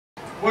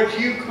What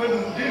you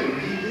couldn't do,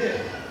 he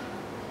did.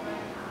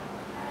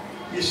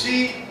 You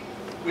see,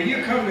 when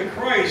you come to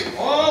Christ,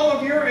 all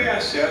of your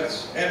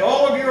assets and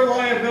all of your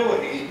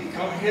liabilities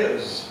become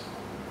his.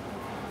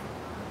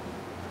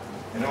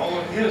 And all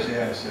of his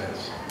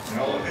assets and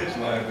all of his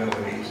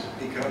liabilities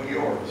become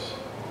yours.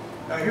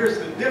 Now here's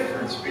the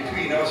difference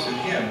between us and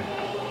him.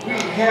 We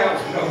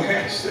have no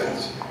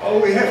assets.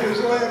 All we have is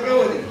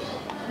liabilities.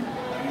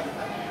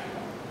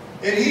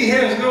 And he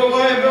has no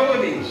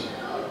liabilities.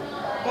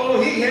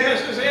 All he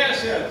has is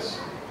assets.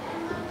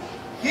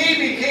 He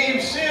became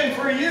sin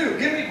for you.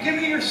 Give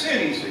me your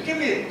sin, he said.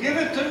 Give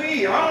it to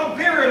me. I'll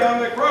bear it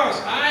on the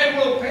cross. I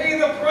will pay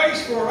the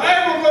price for it.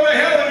 I will go to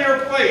hell in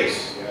your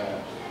place.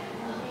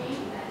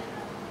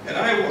 And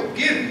I will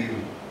give you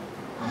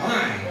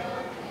my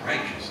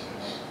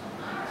righteousness.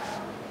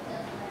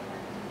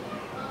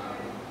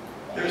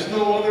 There's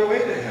no other way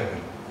to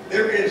heaven.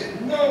 There is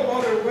no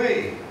other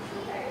way.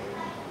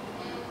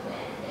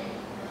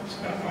 It's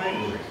not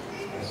my word.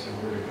 That's the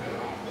word of God.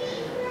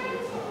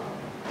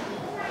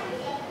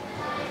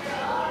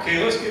 Okay,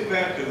 let's get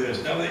back to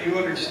this. Now that you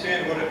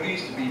understand what it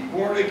means to be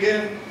born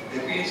again,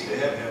 it means to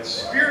have that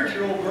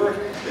spiritual birth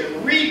that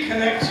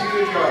reconnects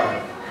you to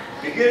God.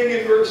 Beginning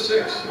in verse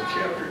 6 of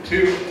chapter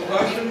 2 of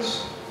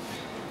Colossians,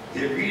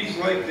 it reads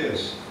like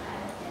this.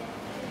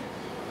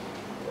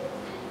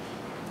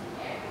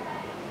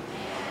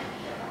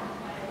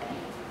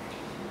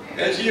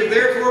 As ye have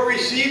therefore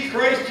received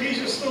Christ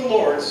Jesus the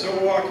Lord, so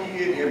walk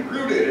ye in him,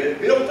 rooted and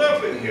built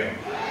up in him,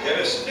 and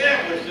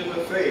established in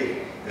the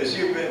faith, as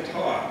you've been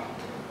taught,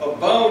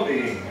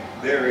 abounding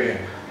therein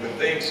with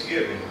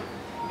thanksgiving.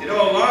 You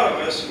know, a lot of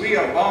us, we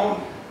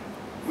abound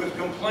with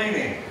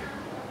complaining.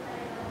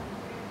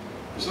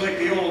 It's like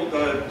the old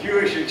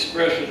Jewish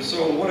expression,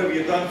 so what have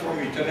you done for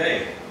me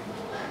today?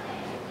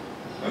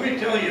 Let me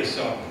tell you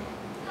something.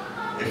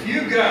 If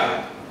you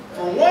got,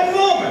 for one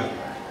moment,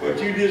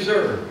 what you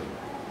deserve,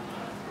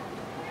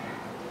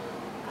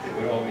 it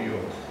would all be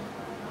yours.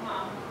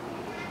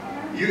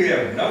 You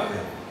have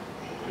nothing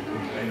to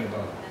complain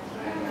about.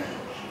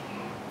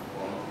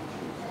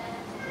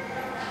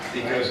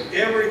 Because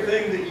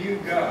everything that you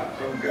got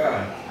from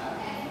God,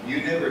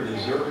 you never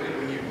deserved it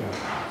when you got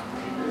it.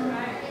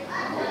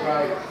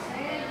 Right.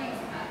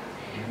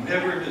 You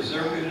never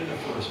deserved it in the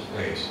first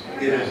place.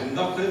 It is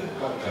nothing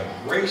but the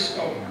grace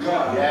of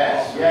God.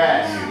 Yes,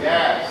 yes,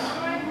 yes.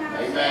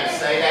 Amen.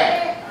 Say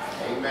that.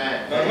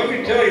 Amen. Now let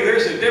me tell you,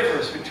 there's a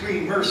difference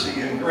between mercy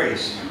and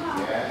grace.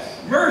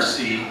 Yes.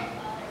 Mercy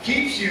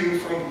keeps you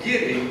from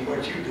getting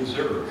what you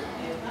deserve.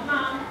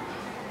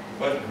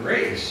 But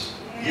grace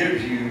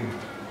gives you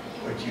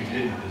what you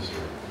didn't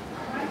deserve.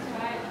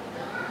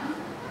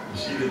 You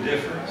see the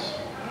difference?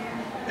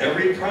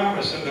 Every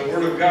promise in the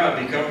Word of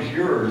God becomes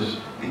yours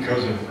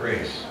because of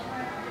grace.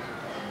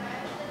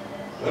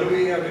 What do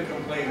we have to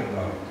complain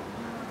about?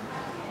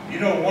 You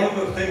know, one of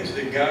the things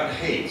that God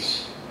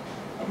hates,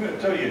 I'm going to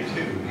tell you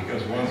two,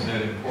 because one's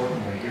that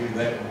important. I'll give you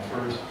that one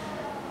first.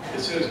 It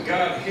says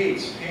God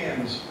hates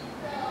hands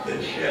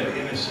that shed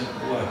innocent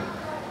blood.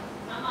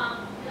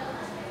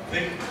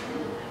 Think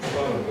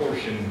about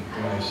abortion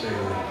when I say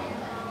that.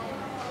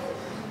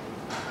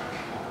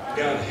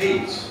 God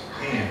hates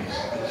hands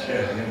that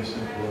shed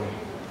innocent blood.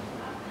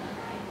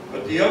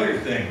 But the other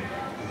thing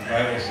the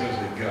Bible says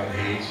that God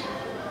hates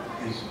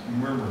is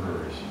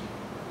murmurers.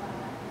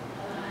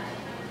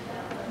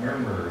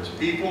 Murmurers,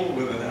 people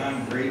with an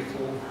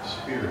ungrateful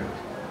spirit.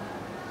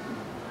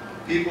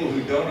 People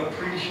who don't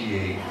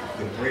appreciate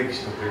the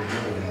breaks that they're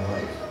given in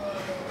life.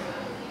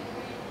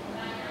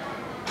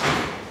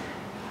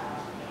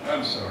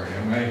 I'm sorry,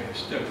 am I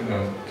stepping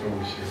on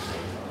toes here?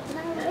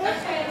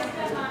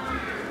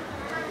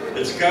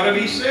 It's got to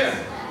be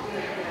said.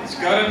 It's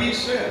got to be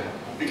said.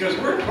 Because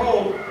we're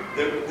told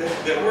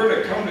that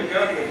we're to come to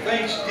God with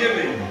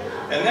thanksgiving.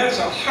 And that's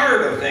a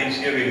heart of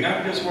thanksgiving,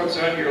 not just what's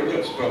on your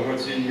lips, but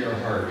what's in your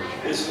heart.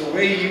 It's the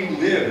way you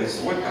live.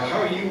 It's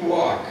how you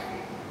walk.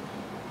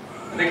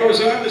 And it goes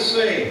on to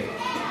say,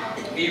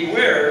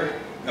 beware.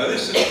 Now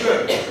this is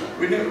good.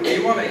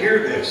 We want to hear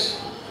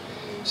this.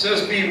 It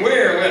says,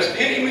 beware lest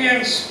any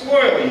man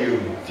spoil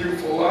you through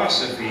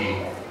philosophy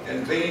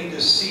and vain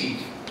deceit,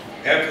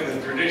 after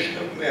the tradition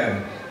of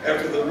men,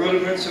 after the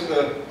rudiments of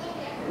the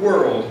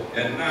world,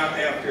 and not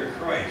after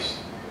Christ.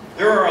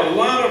 There are a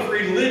lot of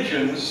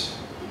religions,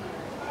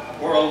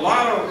 or a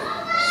lot of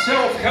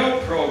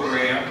self-help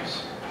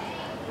programs,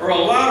 or a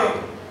lot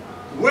of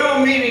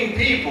well-meaning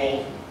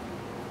people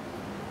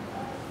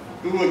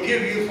who will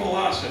give you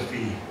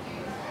philosophy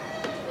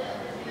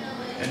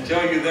and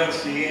tell you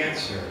that's the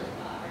answer.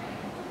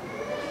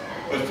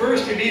 But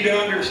first you need to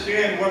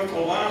understand what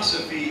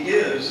philosophy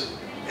is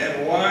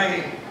and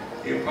why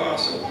the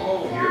Apostle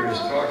Paul here is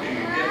talking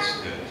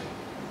against it.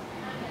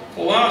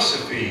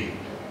 Philosophy.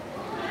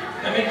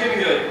 Let me give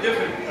you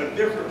a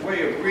different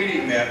way of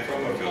reading that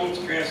from a Phillips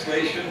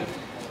translation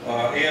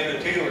and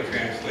the Taylor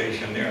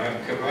translation there.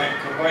 I've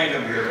combined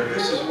them here, but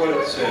this is what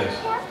it says.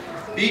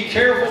 Be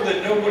careful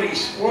that nobody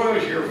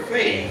spoils your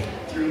faith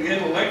through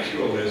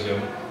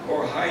intellectualism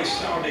or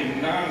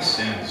high-sounding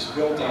nonsense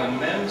built on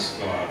men's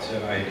thoughts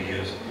and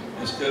ideas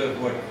instead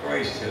of what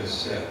Christ has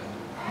said.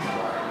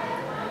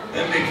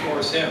 That makes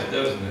more sense,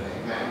 doesn't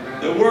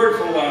it? The word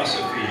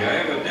philosophy, I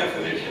have a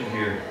definition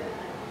here.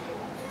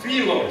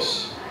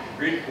 Philos,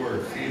 Greek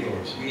word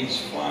philos, means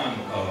fond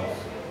of.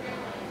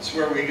 It's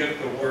where we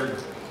get the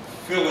word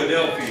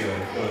Philadelphia.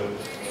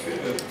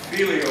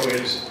 Phileo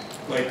is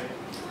like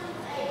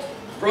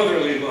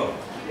brotherly love.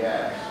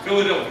 Yes.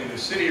 Philadelphia, the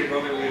city of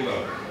brotherly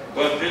love.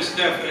 But this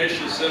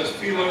definition says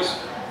philos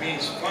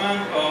means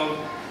fond of,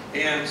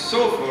 and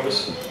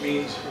sophos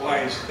means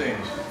wise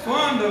things.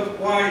 Fond of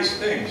wise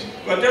things.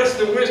 But that's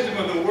the wisdom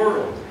of the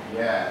world,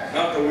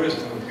 not the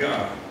wisdom of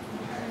God.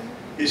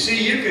 You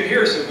see, you can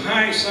hear some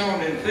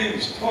high-sounding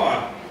things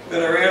taught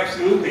that are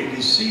absolutely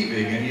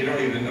deceiving, and you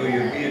don't even know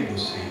you're being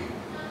deceived.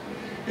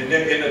 In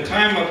the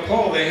time of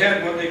Paul, they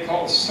had what they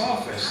called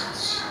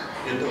sophists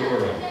in the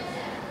world,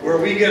 where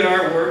we get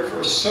our word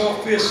for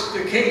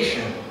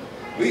sophistication.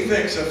 We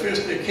think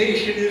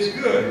sophistication is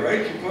good,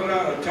 right? You put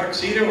on a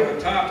tuxedo and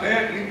a top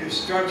hat, you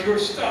just strut your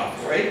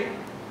stuff, right?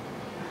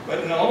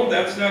 But no,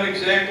 that's not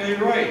exactly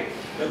right.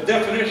 The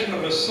definition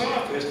of a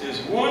sophist is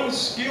one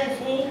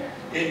skillful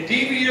in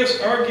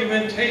devious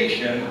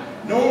argumentation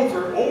known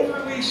for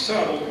overly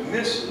subtle,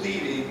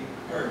 misleading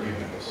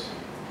arguments.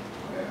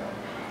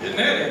 Isn't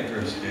that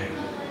interesting?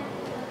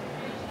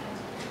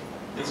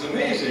 It's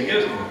amazing,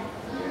 isn't it?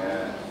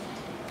 Yeah.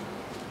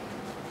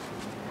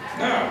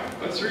 Now,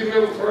 let's read a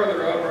little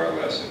further out of our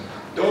lesson.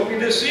 Don't be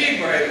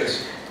deceived by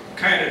this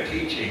kind of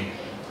teaching.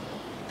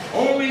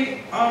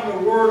 Only on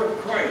the word of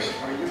Christ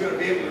are you going to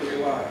be able to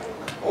rely.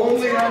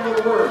 Only on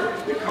the word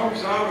that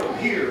comes out of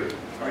here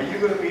are you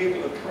going to be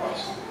able to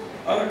trust.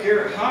 I don't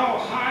care how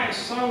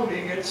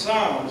high-sounding it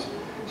sounds,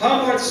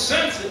 how much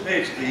sense it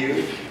makes to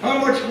you, how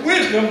much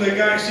wisdom the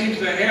guy seems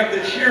to have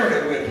that's sharing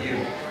it with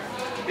you.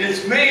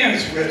 It's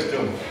man's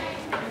wisdom.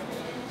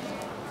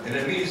 And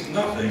it means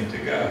nothing to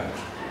God.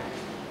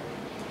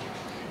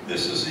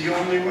 This is the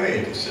only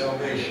way to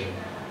salvation.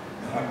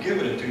 And I'm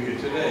giving it to you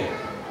today.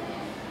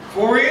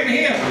 For in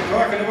him, we're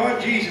talking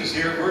about Jesus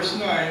here, verse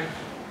 9,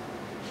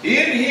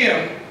 in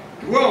him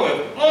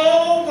dwelleth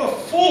all the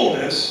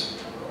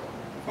fullness,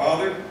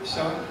 Father,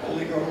 Son,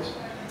 Holy Ghost,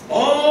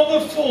 all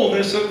the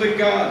fullness of the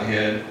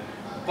Godhead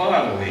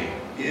bodily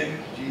in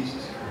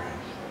Jesus Christ.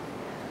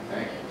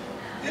 Thank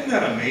you. Isn't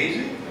that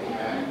amazing?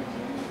 Amen.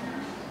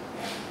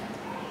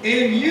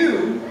 And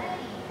you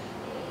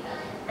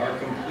are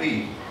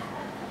complete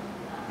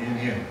in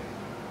him.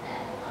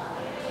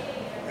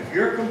 If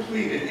you're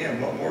complete in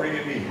him, what more do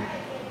you need?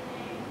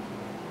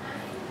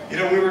 You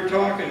know, we were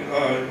talking,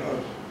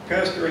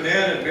 Pastor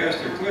Annette and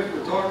Pastor Cliff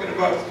were talking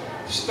about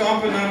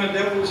stomping on the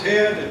devil's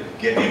head and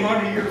getting him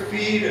under your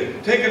feet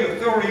and taking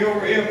authority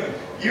over him and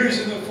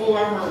using the full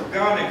armor of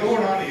God and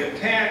going on the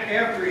attack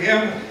after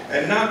him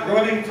and not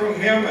running from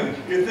him.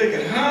 And you're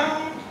thinking,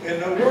 how in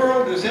the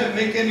world does that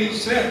make any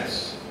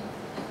sense?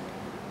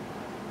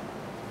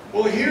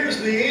 Well, here's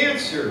the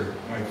answer,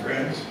 my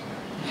friends.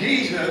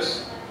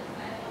 Jesus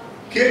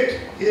kicked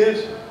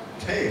his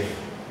tail.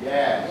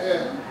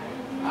 Yes.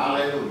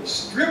 Hallelujah.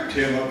 Stripped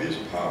him of his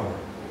power.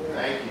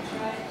 Thank you,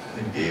 Jesus.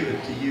 And gave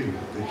it to you,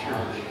 the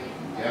church.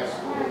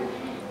 Yes, Lord.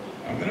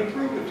 I'm going to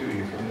prove it to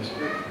you from the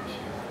scriptures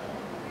here.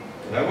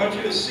 But I want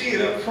you to see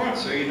it up front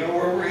so you know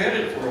where we're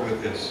headed for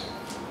with this.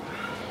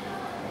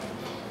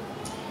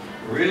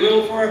 Read a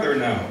little farther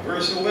now.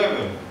 Verse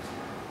 11.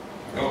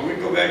 Oh, we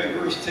go back to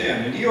verse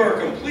 10. And you are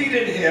complete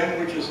in him,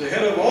 which is the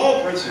head of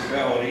all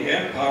principality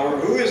and power.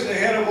 Who is the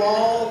head of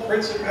all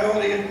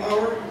principality and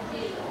power?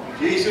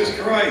 Jesus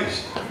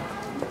Christ.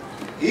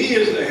 He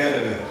is the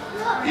head of it.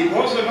 He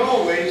wasn't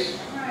always.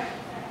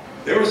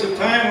 There was a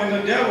time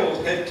when the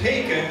devil had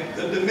taken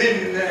the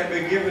dominion that had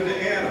been given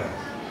to Adam.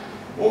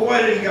 Well,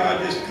 why didn't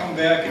God just come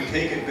back and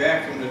take it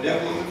back from the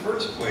devil in the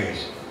first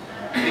place?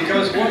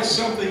 Because once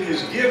something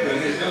is given,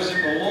 it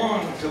doesn't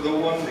belong to the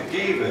one that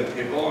gave it.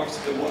 It belongs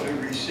to the one who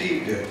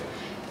received it.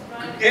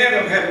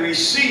 Adam had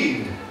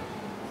received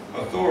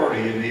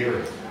authority in the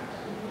earth.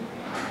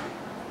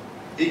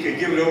 He could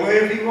give it away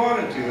if he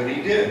wanted to, and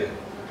he did.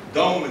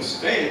 Dumb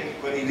mistake,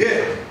 but he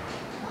did.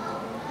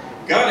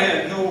 God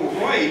had no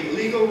right,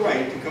 legal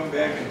right, to come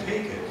back and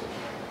take it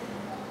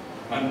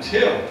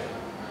until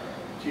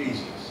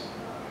Jesus.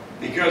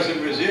 Because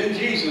it was in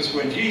Jesus,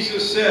 when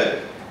Jesus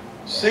said,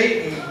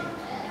 Satan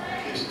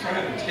is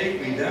trying to take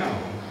me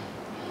down.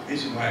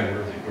 These are my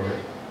words, of course.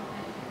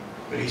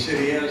 But he said,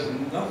 he has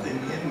nothing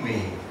in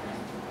me.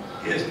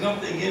 He has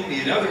nothing in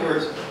me. In other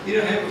words, he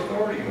doesn't have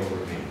authority over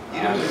me. He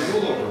doesn't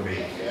rule over me.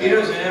 He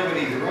doesn't have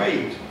any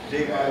right to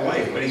take my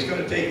life, but he's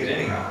going to take it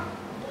anyhow.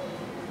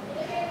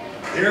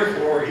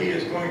 Therefore, he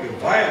is going to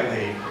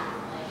violate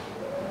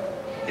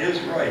his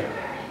right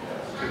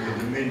to the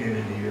dominion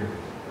in the earth.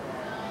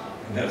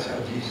 And that's how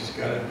Jesus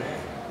got it back.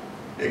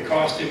 It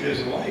cost him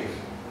his life.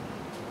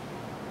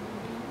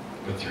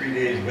 But 3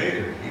 days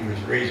later, he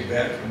was raised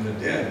back from the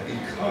dead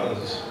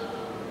because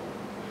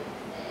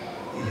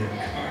he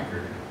had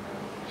conquered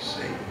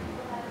Satan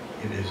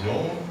in his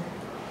own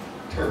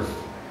turf,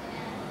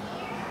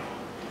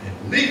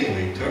 and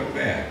legally took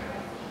back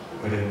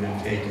what had been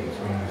taken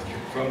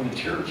from the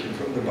church and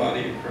from the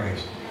body of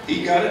Christ.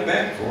 He got it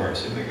back for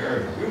us in the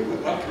garden.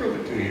 I'll prove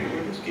it to you.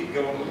 We'll just keep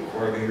going a little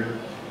farther here.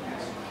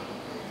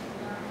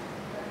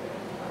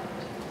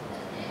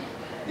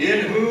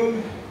 In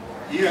whom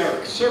ye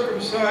are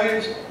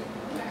circumcised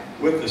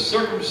with the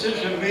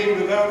circumcision made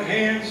without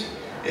hands,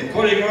 and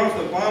putting off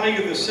the body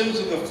of the sins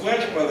of the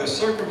flesh by the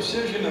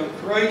circumcision of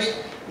Christ.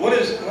 What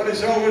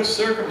is all this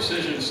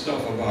circumcision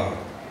stuff about?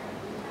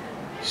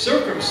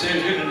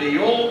 Circumcision in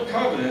the Old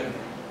Covenant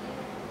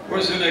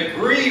was an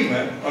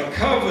agreement, a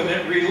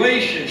covenant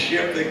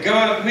relationship that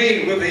God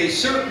made with a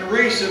certain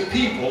race of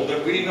people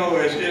that we know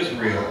as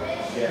Israel.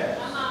 Yes.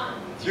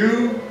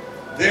 Through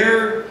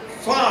their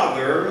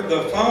father,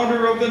 the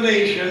founder of the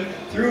nation,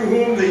 through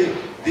whom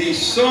the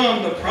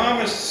son, the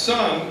promised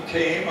son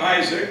came,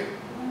 Isaac,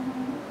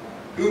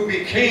 who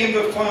became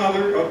the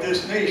father of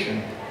this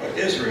nation,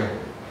 Israel.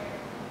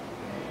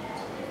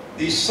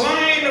 The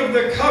sign of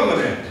the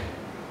covenant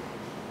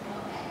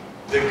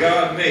that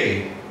God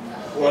made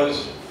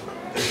was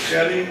the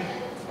shedding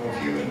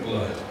of human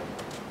blood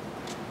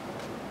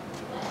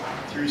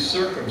through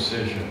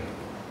circumcision.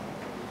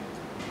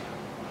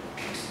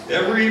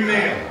 Every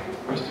male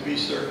was to be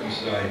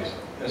circumcised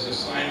as a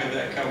sign of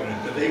that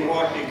covenant, that they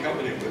walked in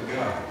covenant with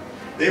God.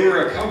 They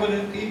were a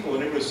covenant people,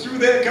 and it was through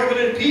that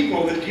covenant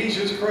people that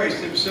Jesus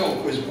Christ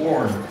himself was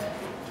born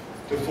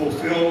to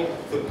fulfill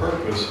the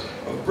purpose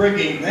of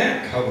bringing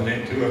that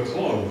covenant to a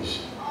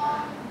close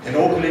and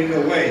opening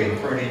the way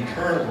for an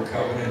eternal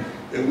covenant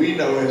that we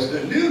know as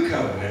the New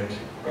Covenant,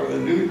 or the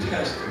New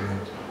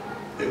Testament,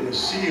 that was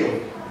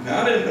sealed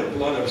not in the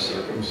blood of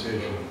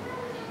circumcision,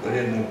 but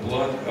in the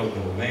blood of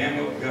the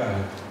Lamb of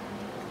God,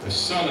 the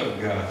Son of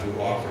God,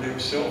 who offered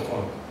himself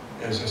up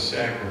as a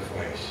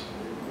sacrifice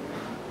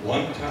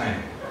one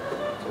time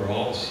for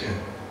all sin.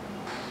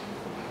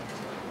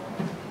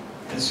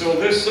 And so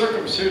this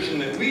circumcision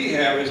that we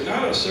have is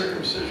not a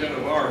circumcision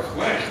of our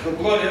flesh. The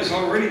blood has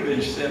already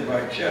been shed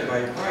by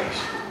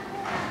Christ.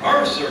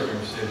 Our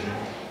circumcision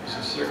is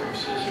a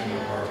circumcision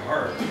of our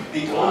heart.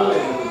 The old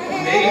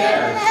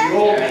nature, the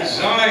old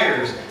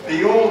desires,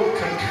 the old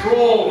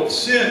control of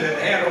sin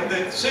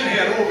that sin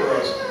had over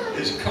us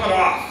is cut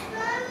off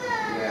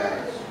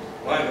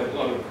by the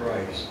blood of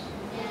Christ.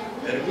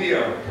 And we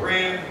are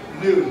brand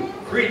new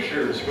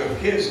creatures with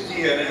his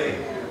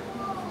DNA.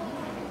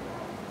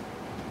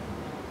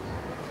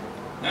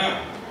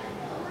 Now,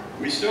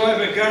 we still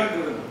haven't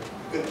gotten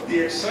to the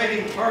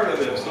exciting part of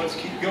this. Let's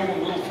keep going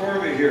a little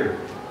farther here.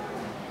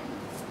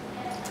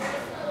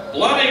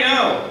 Blotting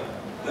out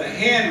the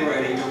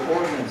handwriting of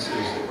ordinances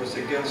that was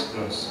against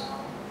us,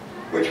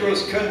 which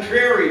was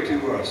contrary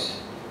to us,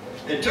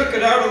 and took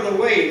it out of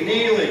the way,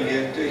 nailing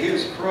it to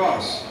his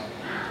cross.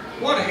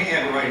 What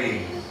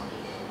handwriting?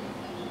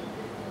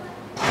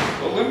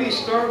 Well, let me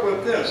start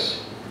with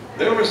this.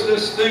 There was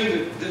this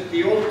thing that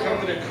the Old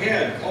Covenant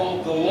had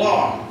called the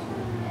law.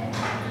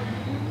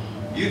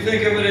 You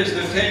think of it as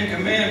the Ten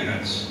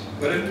Commandments,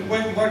 but it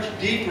went much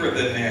deeper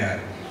than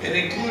that. It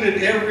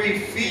included every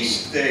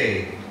feast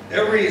day,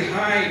 every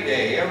high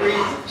day, every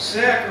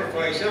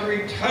sacrifice,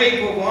 every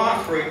type of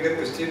offering that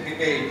was to be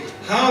made,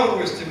 how it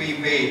was to be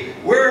made,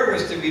 where it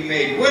was to be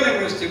made, when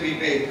it was to be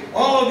made.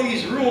 All of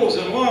these rules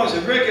and laws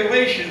and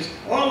regulations,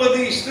 all of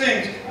these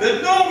things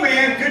that no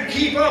man could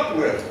keep up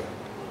with,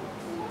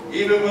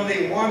 even when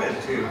they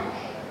wanted to.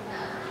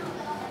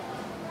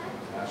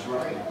 That's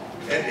right.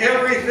 And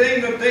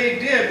everything that they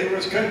did that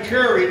was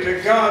contrary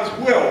to God's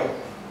will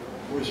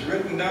was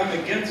written down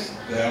against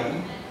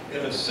them,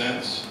 in a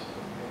sense.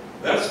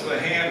 That's the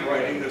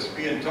handwriting that's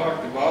being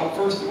talked about.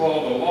 First of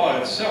all, the law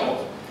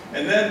itself,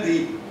 and then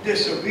the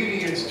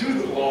disobedience to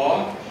the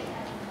law.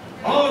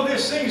 All of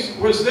these things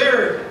was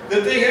there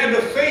that they had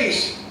to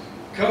face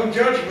come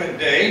Judgment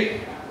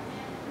Day.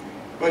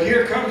 But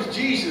here comes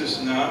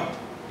Jesus now.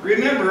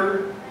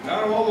 Remember,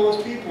 not all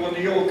those people in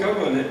the Old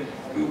Covenant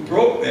who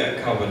broke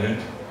that covenant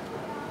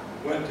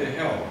went to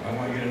hell. I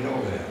want you to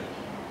know that.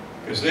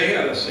 Because they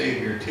had a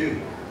Savior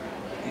too.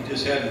 He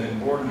just hadn't been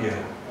born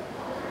yet.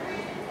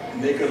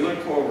 And they could look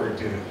forward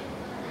to it.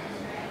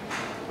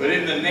 But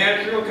in the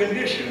natural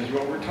conditions,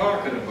 what we're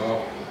talking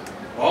about,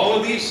 all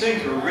of these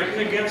things were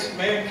written against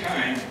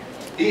mankind.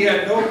 He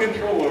had no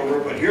control over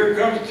it, but here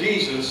comes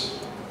Jesus.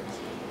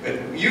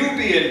 And you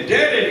being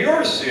dead in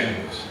your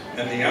sins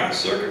and the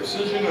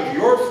uncircumcision of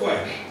your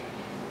flesh,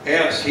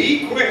 has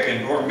he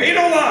quickened or made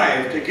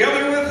alive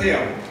together with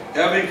him,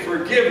 having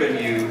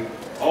forgiven you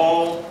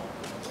all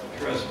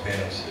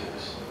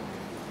trespasses.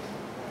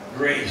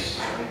 Grace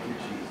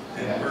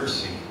and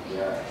mercy.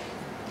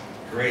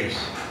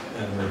 Grace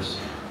and mercy.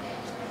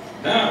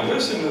 Now,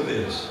 listen to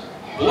this.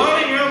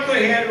 Blotting out the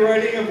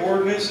handwriting of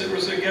ordinance that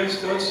was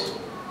against us,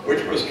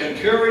 which was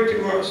contrary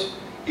to us,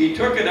 he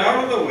took it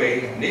out of the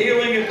way,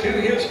 nailing it to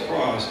his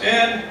cross.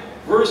 And,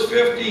 verse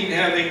 15,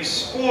 having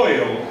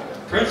spoiled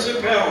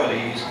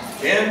principalities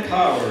and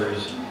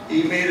powers,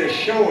 he made a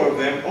show of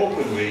them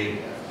openly,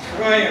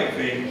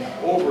 triumphing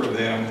over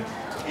them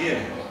in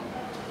it.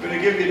 I'm going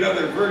to give you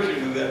another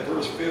version of that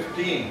verse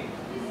 15.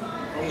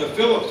 from the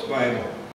Phillips Bible.